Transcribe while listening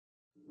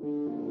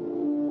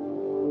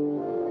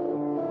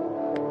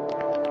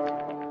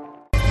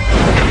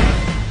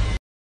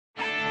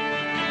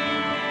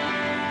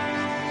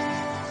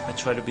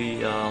try to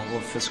be a little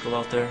physical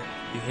out there.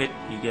 You hit,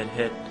 you get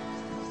hit,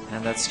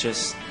 and that's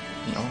just,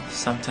 you know,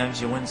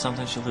 sometimes you win,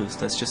 sometimes you lose.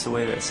 That's just the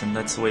way it is, and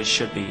that's the way it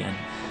should be, and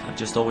I've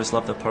just always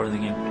loved that part of the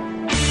game.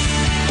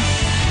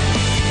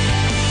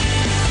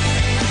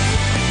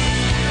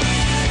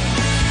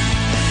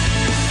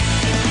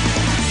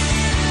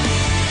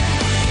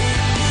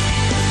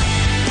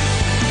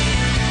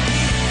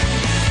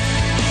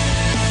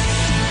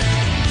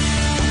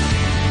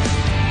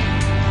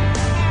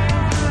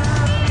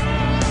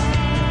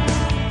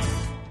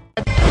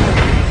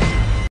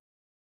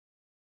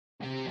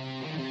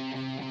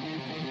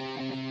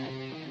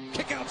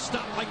 Kick out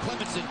stop by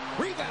Clemenson.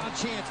 Rebound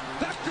chance.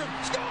 Backstrom.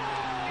 Score!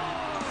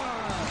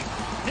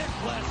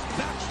 Nicholas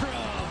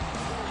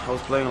Backstrom. I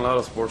was playing a lot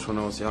of sports when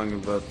I was younger,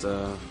 but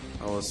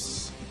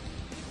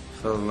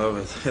fell in love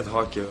with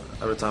hockey.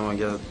 Every time I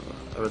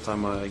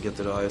get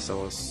to the ice, I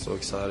was so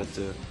excited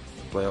to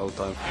play all the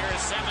time.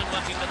 Here's Seven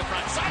looking to the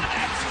front side of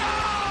that.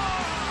 Score!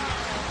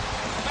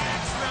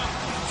 Backstrom,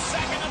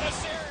 second of the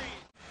series.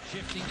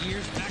 Shifting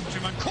gears.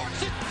 Backstrom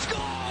uncorks it.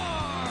 Score!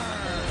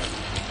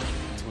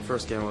 My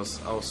first game I was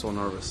so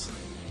nervous.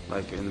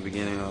 Like in the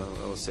beginning,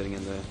 I was sitting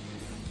in the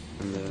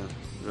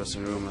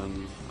dressing room,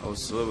 and I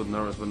was a little bit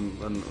nervous.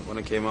 When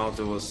I came out,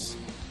 it was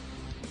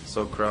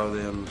so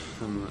crowded, and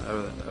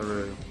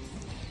every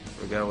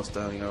guy was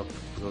standing up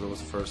because it was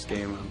the first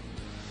game, and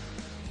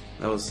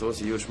it was a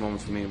huge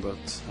moment for me.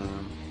 But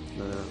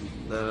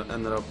that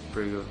ended up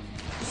pretty good.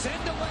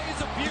 Send away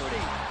is a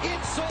beauty.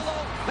 In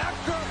solo.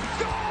 Backstrom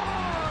scores!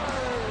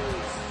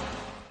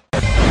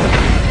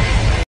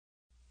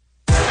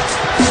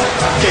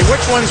 Okay,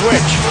 which one's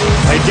which?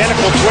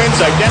 Identical twins,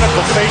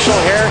 identical facial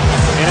hair,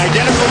 and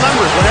identical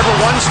numbers. Whenever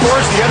one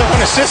scores, the other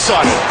one assists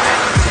on it.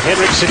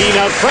 Henrik Sedin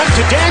out front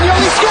to Daniel,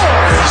 he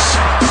scores!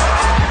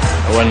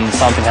 When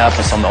something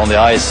happens on the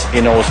ice, he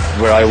knows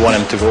where I want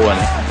him to go, and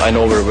I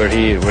know where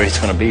he's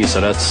going to be,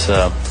 so that's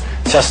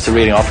just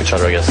reading off each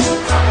other, I guess.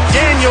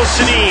 Daniel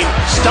Sedin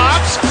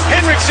stops,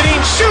 Henrik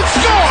Sedin shoots,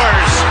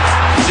 scores!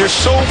 They're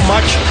so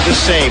much the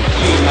same.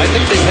 I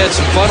think they've had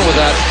some fun with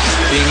that,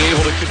 being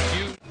able to confuse.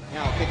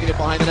 Kicking it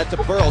behind the net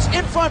to Burles.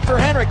 In front for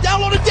Henrik.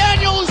 Down low to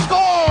Daniel, who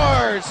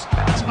scores!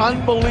 It's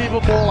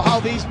unbelievable how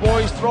these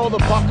boys throw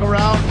the puck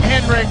around.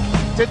 Henrik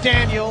to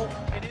Daniel.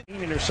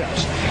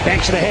 Intercepts.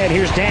 Banks it ahead.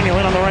 Here's Daniel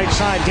in on the right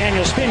side.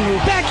 Daniel spin move.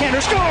 Backhander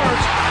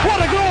scores!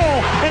 What a goal!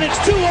 And it's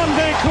 2-1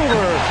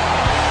 Vancouver.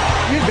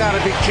 You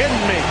gotta be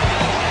kidding me.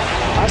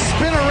 A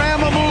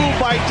spinorama move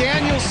by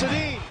Daniel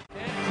Sedin.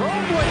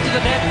 Cronwood to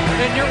the net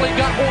and nearly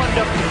got one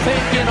to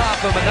fake in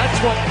off him, and that's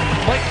what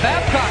Mike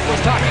Babcock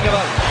was talking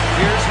about.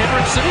 Here's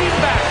Henrik Sedin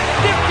back.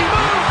 Nifty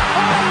move.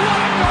 Oh,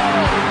 what a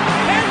goal!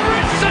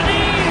 Henrik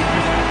Sedin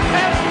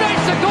as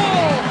nice a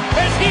goal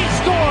as he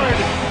scored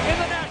in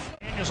the national.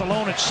 Daniel's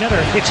alone at center.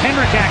 It's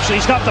Henrik actually.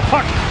 He's got the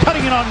puck.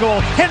 Cutting it on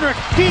goal. Henrik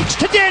feeds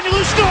to Daniel,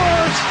 who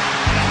scores!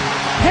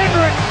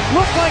 Henrik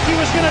looked like he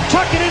was going to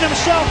tuck it in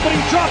himself, but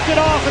he dropped it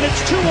off, and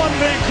it's 2-1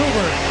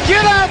 Vancouver.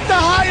 Get out the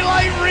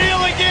highlight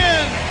reel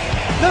again.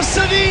 The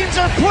Sedins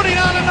are putting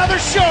on another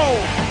show.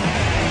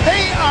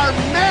 They are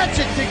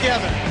magic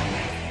together.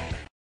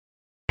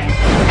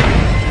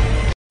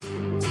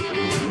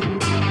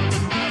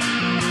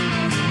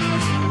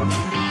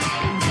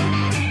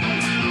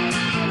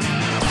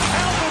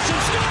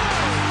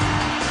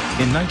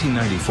 In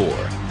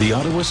 1994, the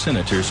Ottawa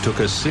Senators took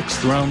a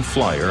sixth-round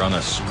flyer on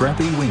a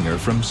scrappy winger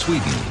from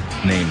Sweden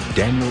named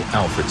Daniel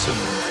Alfredsson.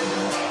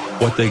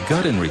 What they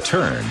got in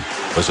return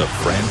was a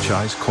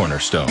franchise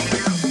cornerstone.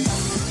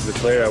 The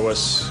player I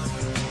was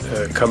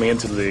coming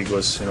into the league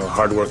was,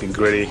 hard-working,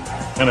 gritty,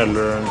 and I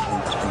learned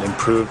and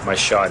improved my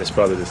shot. Is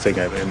probably the thing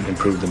I've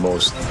improved the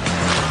most.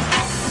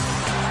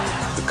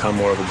 Become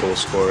more of a goal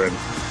scorer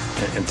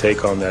and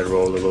take on that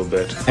role a little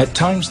bit. At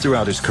times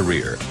throughout his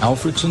career,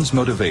 Alfredsson's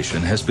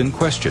motivation has been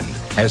questioned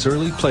as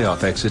early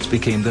playoff exits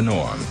became the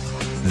norm.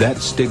 That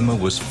stigma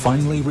was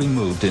finally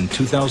removed in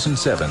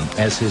 2007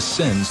 as his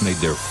Sens made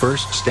their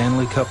first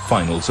Stanley Cup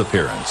Finals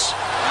appearance.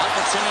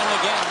 Alfredsson in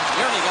again.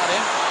 Nearly got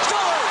in.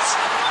 Scores!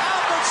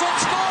 Alfredsson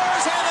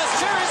scores, and the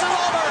series is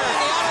over.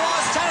 The Ottawa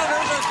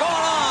Senators are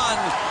going on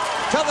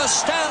to the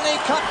Stanley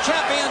Cup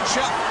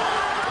Championship.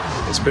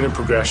 It's been a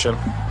progression,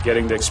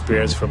 getting the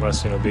experience from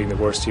us, being the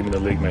worst team in the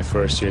league my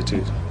first year,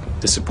 to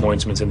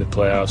disappointments in the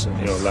playoffs,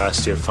 and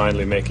last year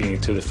finally making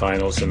it to the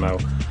finals, and now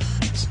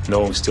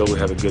knowing still we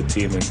have a good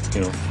team, and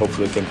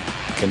hopefully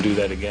can do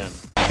that again.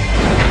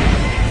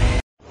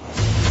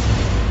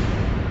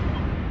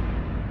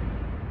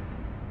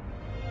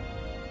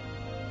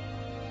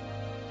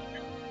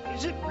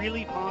 Is it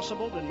really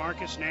possible that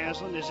Marcus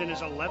Naslund is in his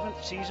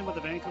 11th season with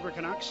the Vancouver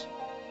Canucks?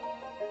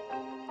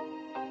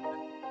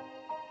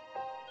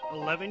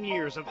 11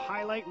 years of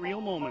highlight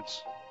reel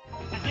moments.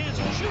 And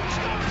Naslund shoots,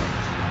 scores!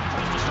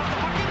 Tries to stop the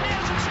puck in,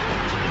 Naslund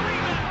scores with the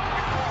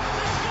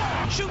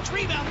rebound! Shoots,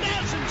 rebound,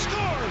 Naslund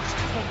scores!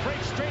 The break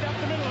straight up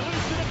the middle,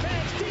 loose to the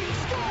fans, deep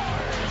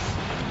scores!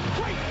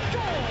 Great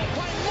goal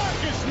by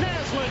Marcus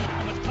Naslund!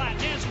 And with Platt,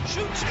 Naslund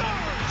shoots,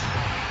 scores!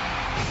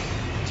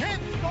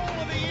 10th goal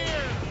of the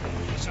year!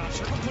 Saw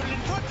Circle put it in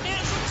front.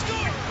 Naslund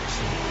scores.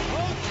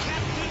 Oh,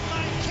 captain,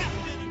 my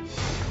captain.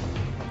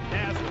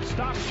 Naslund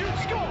stops,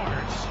 shoots,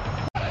 scores.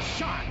 What a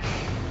shot.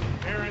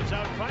 Aaron's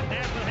out front.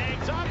 Naslund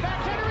hangs on.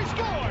 Backhander, he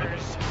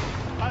scores.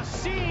 A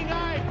seeing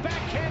eye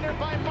backhander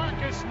by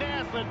Marcus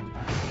Naslund.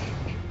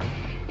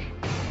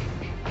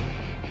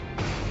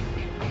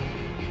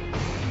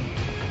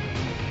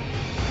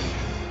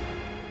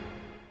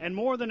 And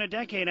more than a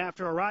decade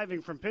after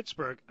arriving from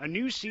Pittsburgh, a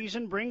new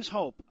season brings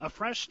hope, a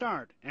fresh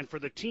start, and for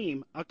the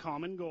team, a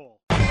common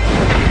goal.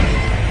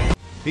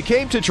 He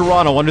came to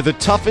Toronto under the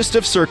toughest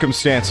of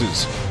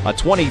circumstances. A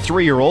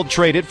 23-year-old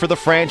traded for the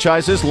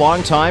franchise's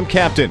longtime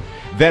captain,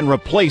 then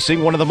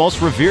replacing one of the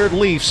most revered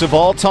Leafs of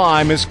all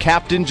time as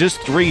captain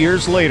just 3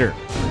 years later.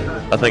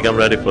 I think I'm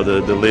ready for the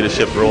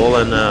leadership role,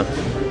 and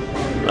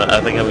I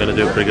think I'm going to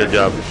do a pretty good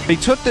job. He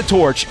took the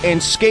torch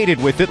and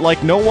skated with it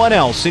like no one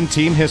else in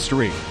team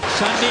history.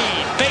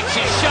 Sundin makes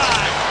his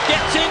shot,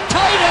 gets in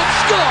tight and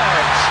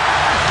scores.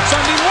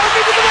 Sundin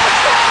working to the net,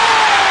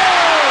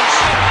 scores!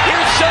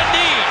 Here's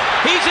Sundin,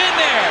 he's in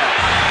there.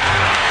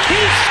 He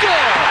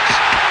scores!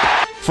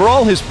 For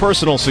all his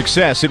personal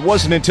success, it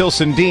wasn't until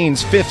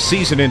Sundin's 5th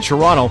season in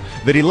Toronto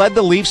that he led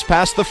the Leafs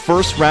past the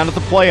first round of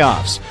the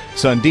playoffs.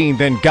 Sundin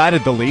then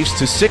guided the Leafs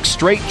to 6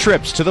 straight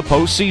trips to the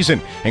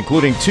postseason,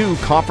 including 2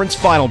 conference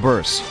final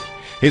berths.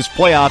 His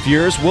playoff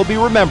years will be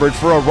remembered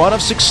for a run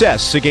of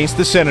success against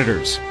the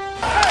Senators.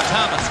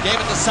 Thomas gave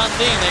it to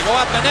Sundin. They go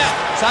up the net.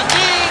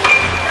 Sundin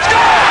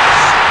scores!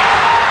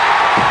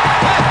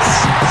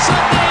 That's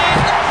Sundin.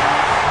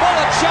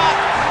 Bullet shot.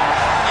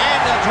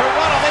 And the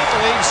Toronto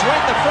Maple Leafs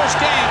win the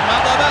first game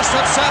of the best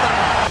of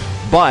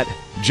 7. But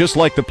just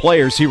like the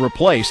players he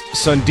replaced,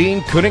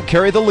 Sundin couldn't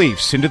carry the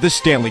Leafs into the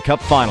Stanley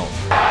Cup final.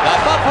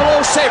 The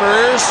Buffalo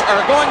Sabres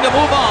are going to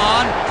move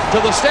on to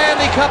the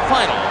Stanley Cup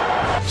final.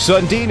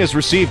 Sundin has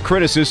received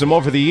criticism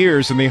over the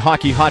years in the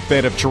hockey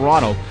hotbed of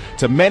Toronto.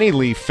 To many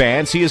Leaf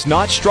fans, he has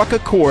not struck a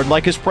chord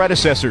like his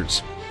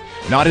predecessors.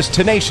 Not as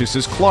tenacious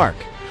as Clark,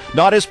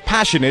 not as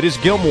passionate as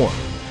Gilmore.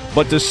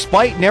 But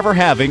despite never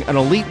having an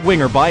elite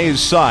winger by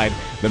his side,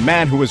 the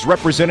man who has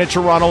represented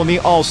Toronto in the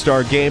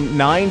All-Star game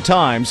 9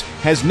 times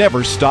has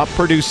never stopped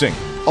producing.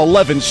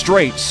 11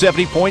 straight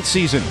 70-point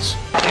seasons.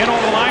 In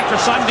on the line for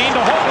Sundin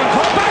to Holtland.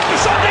 Call back to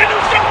Sundin.